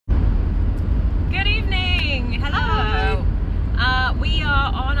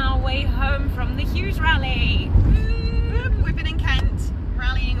way home from the Hughes rally. We've been in Kent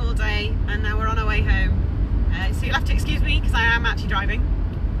rallying all day and now we're on our way home. So you'll have to excuse me because I am actually driving.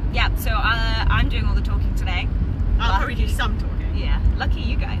 Yeah, so I'm doing all the talking today. I'll probably do some talking. Yeah, lucky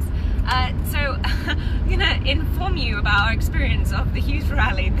you guys. So I'm going to inform you about our experience of the Hughes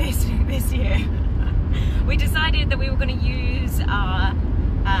rally this year. We decided that we were going to use our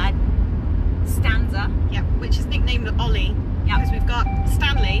stanza. Yeah, which is nicknamed Ollie. Yeah. Because we've got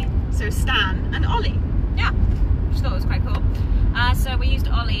Stanley, so Stan, and Ollie. Yeah, which I thought was quite cool. So we used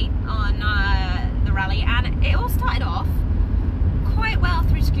Ollie on the rally, and it all started off quite well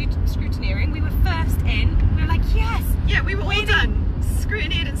through scrutineering. We were first in. We were like, yes! Yeah, we were all done.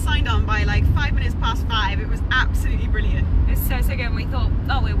 Scrutineered and signed on by like 5 minutes past 5. It was absolutely brilliant. It was so good, and we thought,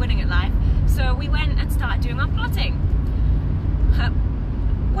 oh, we're winning at life. So we went and started doing our plotting.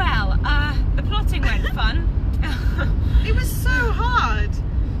 The plotting went fun. It was so hard.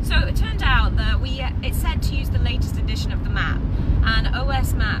 So it turned out that it said to use the latest edition of the map, and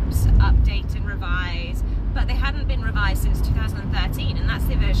OS maps update and revise, but they hadn't been revised since 2013, and that's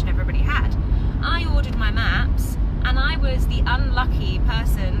the version everybody had. I ordered my maps, and I was the unlucky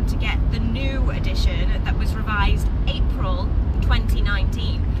person to get the new edition that was revised April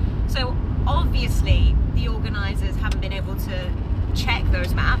 2019. So obviously the organisers haven't been able to check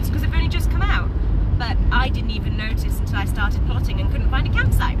those maps because they've only just come out. But I didn't even notice until I started plotting and couldn't find a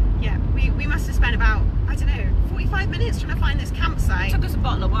campsite. Yeah, we must have spent about, I don't know, 45 minutes trying to find this campsite. It took us a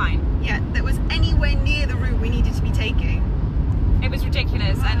bottle of wine. Yeah, that was anywhere near the route we needed to be taking. It was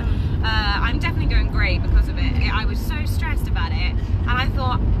ridiculous, and I'm definitely going grey because of it. I was so stressed about it, and I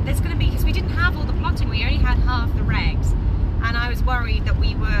thought there's going to be, because we didn't have all the plotting, we only had half the regs, and I was worried that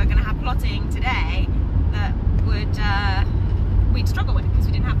we were going to have plotting today that we'd struggle with because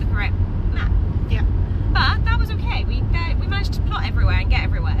we didn't have the correct map. Yeah. But that was okay. We managed to plot everywhere and get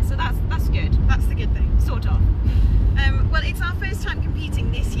everywhere, so that's good. That's the good thing. Sort of. Well, it's our first time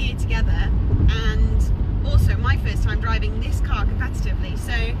competing this year together, and also my first time driving this car competitively.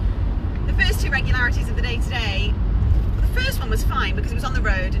 So the first 2 regularities of the day today, the first one was fine because it was on the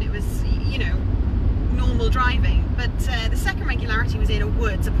road and it was, you know, normal driving. But the second regularity was in a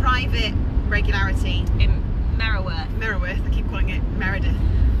woods, a private regularity. In Merriworth. Merriworth, I keep calling it Meredith.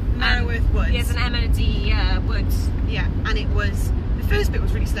 Merriworth Woods. Yes, an MOD woods. Yeah, and it was, the first bit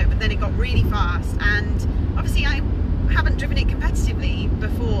was really slow, but then it got really fast, and obviously I haven't driven it competitively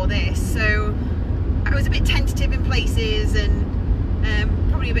before this, so I was a bit tentative in places and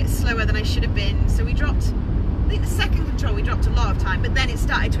probably a bit slower than I should have been, so we dropped, I think the second control we dropped a lot of time, but then it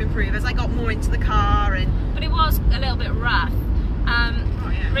started to improve as I got more into the car. But it was a little bit rough.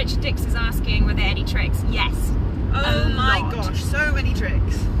 Yeah. Richard Dix is asking, were there any tricks? Yes. Oh my gosh, so many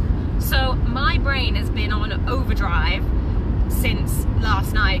tricks. So my brain has been on overdrive since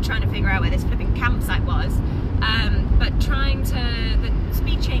last night trying to figure out where this flipping campsite was. But the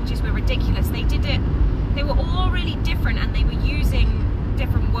speed changes were ridiculous. They were all really different, and they were using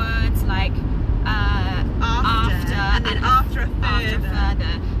different words like after and then after a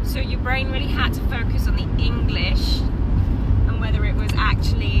further. So your brain really had to focus on the English and whether it was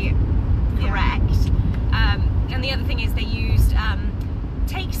actually correct. Yeah. And the other thing is they used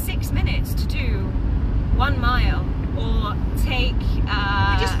take 6 minutes to do 1 mile, or take we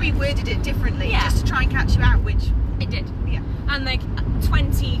just reworded it differently, just to try and catch you out, which it did. Yeah. And like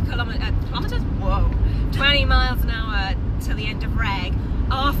 20 kilometers? Whoa. 20 miles an hour till the end of reg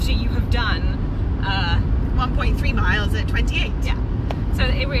after you have done 1.3 miles at 28. Yeah. So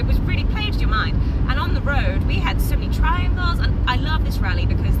it was really played your mind. And on the road we had so many triangles, and I love this rally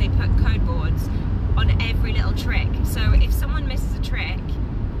because they put code boards on every little trick. So if someone misses a trick,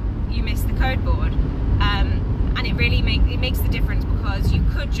 you miss the code board. And it really makes the difference, because you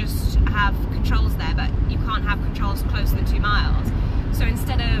could just have controls there, but you can't have controls closer than 2 miles. So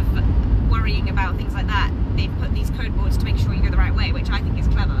instead of worrying about things like that, they've put these code boards to make sure you go the right way, which I think is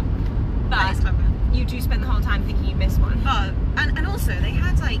clever. But that is clever. You do spend the whole time thinking you missed one. Oh, and also they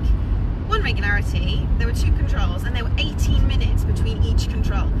had like 1 regularity, there were 2 controls, and there were 18 minutes between each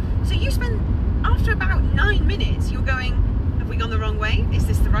control. So you spend, after about 9 minutes, you're going, have we gone the wrong way? Is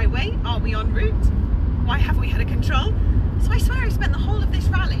this the right way? Are we en route? Why have we had a control? So I swear I spent the whole of this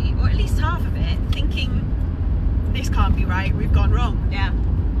rally, or at least half of it, thinking, this can't be right, we've gone wrong. Yeah.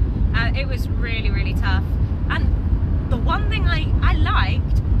 It was really, really tough. And the one thing I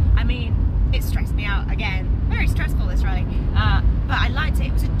liked, I mean, it stressed me out again. Very stressful, this rally. But I liked it.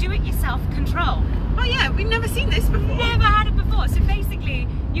 It was a do-it-yourself control. Oh yeah, we've never seen this before. Never had it before. So basically,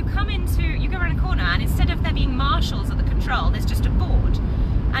 you go around a corner, and instead of there being marshals at the control, there's just a board.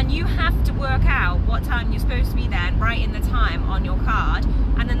 and you have to work out what time you're supposed to be there and write in the time on your card,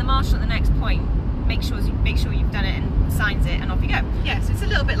 and then the marshal at the next point make sure you've done it and signs it, and off you go. Yes, it's a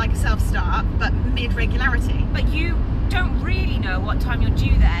little bit like a self-start, but mid-regularity. But you don't really know what time you're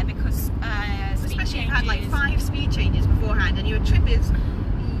due there, because especially if you've had like 5 speed changes beforehand, and your trip is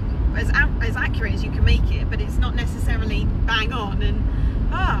as accurate as you can make it, but it's not necessarily bang on. And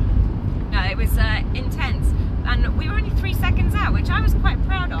no, it was intense, and we were only 3 seconds out, which I was quite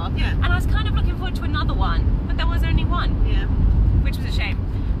proud of. Yeah. And I was kind of looking forward to another one, but there was only one. Yeah. Which was a shame.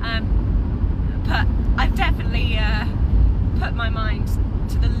 But I've definitely put my mind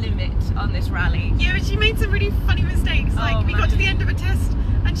to the limit on this rally. Yeah, but she made some really funny mistakes. Like, we got to the end of a test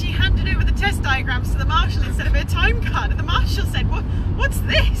and she handed over the test diagrams to the marshal instead of her time card, and the marshal said, what's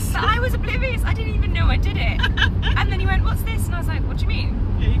this? But I was oblivious, I didn't even know I did it. And then he went, what's this? And I was like, what do you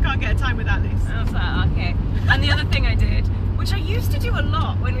mean? Yeah, you can't get a time with that, Liz. And I was like, okay. And the other thing I did, which I used to do a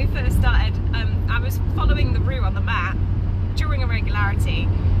lot when we first started, I was following the route on the map during a regularity,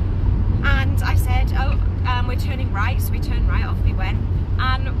 and I said, we're turning right, so we turned right, off we went,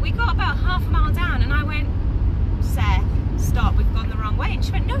 and we got about half a mile down, and I went, Seth, stop, we've gone the wrong way. And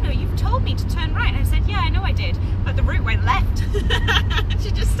she went, no, you've told me to turn right. And I said, yeah, I know I did, but the route went left.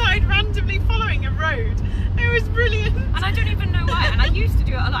 She just started randomly following a road. It was brilliant. And I don't even know why. And I used to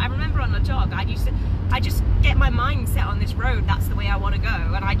do it a lot. I remember on a jog, I just get my mind set on this road, that's the way I want to go,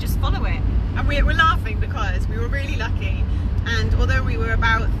 and I just follow it. And we were laughing because we were really lucky, and although we were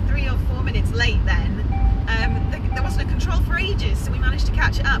about 3 or 4 minutes late then, there wasn't a control for ages, so we managed to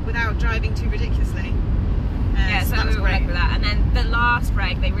catch it up without driving too ridiculously. Yeah, so we were lucky with that. And then the last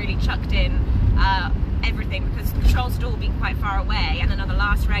reg, they really chucked in everything, because the controls had all been quite far away, and then on the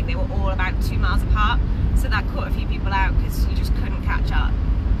last reg they were all about 2 miles apart, so that caught a few people out because you just couldn't catch up.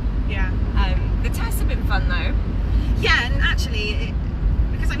 Yeah. The tests have been fun though. Yeah, and actually,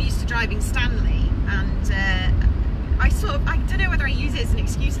 because I'm used to driving Stanley, and I don't know whether I use it as an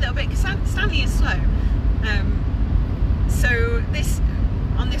excuse a little bit, because Stanley is slow. So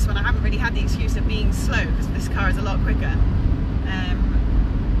on this one I haven't really had the excuse of being slow, because this car is a lot quicker.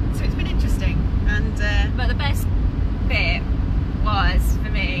 So it's been interesting. And but the best bit was,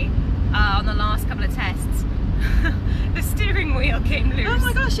 for me, on the last couple of tests, the steering wheel came loose. Oh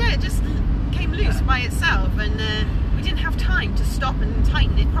my gosh, yeah, it just came loose by itself, and we didn't have time to stop and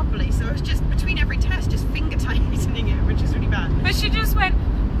tighten it properly, so it was just between every test just finger tightening it, which is really bad. But she just went,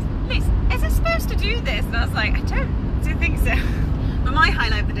 Liz, is it supposed to do this? And I was like, I don't think so. But my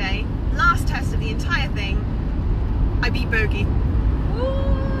highlight of the day, last test of the entire thing, I beat bogey.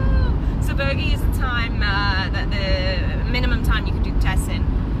 Ooh. So bogey is the time, the minimum time you can do the tests in,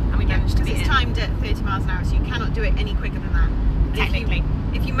 and we managed to beat it. Because it's timed at 30 miles an hour, so you cannot do it any quicker than that. And technically.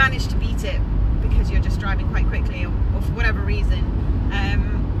 If you manage to beat it because you're just driving quite quickly, or for whatever reason,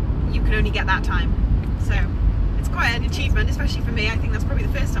 you can only get that time. So it's quite an achievement, especially for me. I think that's probably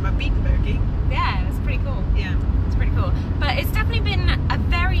the first time I've beaten bogey. Yeah, it's pretty cool. Yeah. It's pretty cool. But it's definitely been a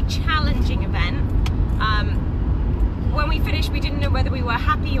very challenging event. When we finished, we didn't know whether we were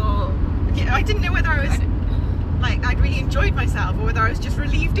happy or... Yeah, I didn't know whether I was... like, I'd really enjoyed myself, or whether I was just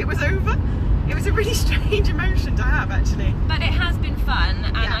relieved it was over. It was a really strange emotion to have, actually. But it has been fun,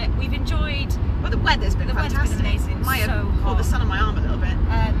 and we've enjoyed... Well, the weather's been fantastic. Weather's been amazing. Might have so pulled the sun on my arm a little bit.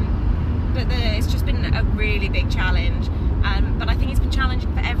 But it's just been a really big challenge. But I think it's been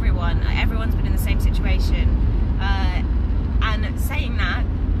challenging for everyone. Everyone's been in the same situation. And saying that,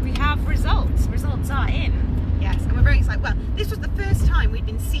 we have results. Results are in. Yes, and we're very excited. Well, this was the first time we'd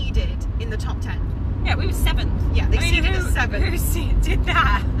been seeded in the top 10. Yeah, we were 7th. Yeah, they seeded us 7th. Who did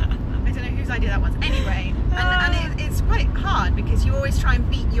that? I don't know whose idea that was. Anyway, and it's quite hard because you always try and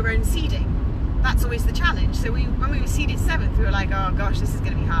beat your own seeding. That's always the challenge. So when we were seeded 7th, we were like, oh gosh, this is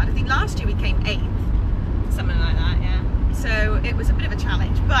going to be hard. I think last year we came 8th. Something like that, yeah. So it was a bit of a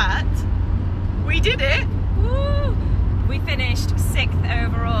challenge, but we did it. Woo! We finished 6th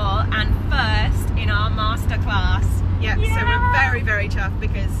overall and 1st in our master class. Yeah, so we're very, very chuffed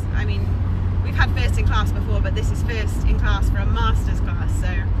because, I mean, we've had 1st in class before, but this is 1st in class for a master's class, so...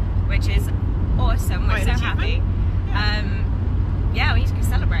 Which is awesome, we're so happy. Yeah, we need to go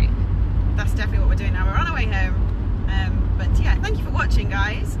celebrate. That's definitely what we're doing now. We're on our way home. But yeah, thank you for watching,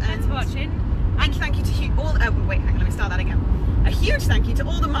 guys. Thanks for watching. And thank you to wait, hang on, let me start that again. A huge thank you to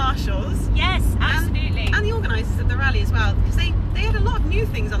all the marshals. Yes, absolutely. And the organisers of the rally as well, because they had a lot of new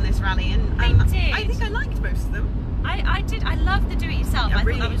things on this rally, and they did. I think I liked most of them. I did. I loved the do-it-yourself. Yeah, I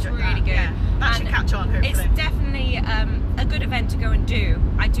thought that was really good. Yeah. That should catch on, hopefully. It's definitely a good event to go and do.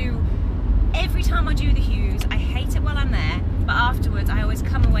 I do every time I do the Hughes. I hate it while I'm there, but afterwards I always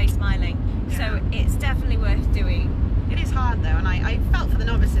come away smiling. Yeah. So it's definitely worth doing. It is hard though, and I felt for the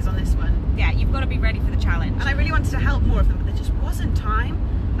novices on this one. Yeah, you've got to be ready for the challenge. And I really wanted to help more of them, but there just wasn't time.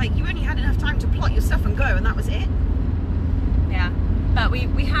 Like, you only had enough time to plot your stuff and go, and that was it. Yeah, but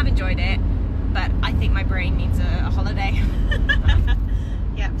we have enjoyed it, but I think my brain needs a holiday.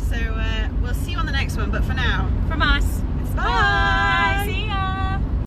 Yep, so we'll see you on the next one, but for now, From us, bye!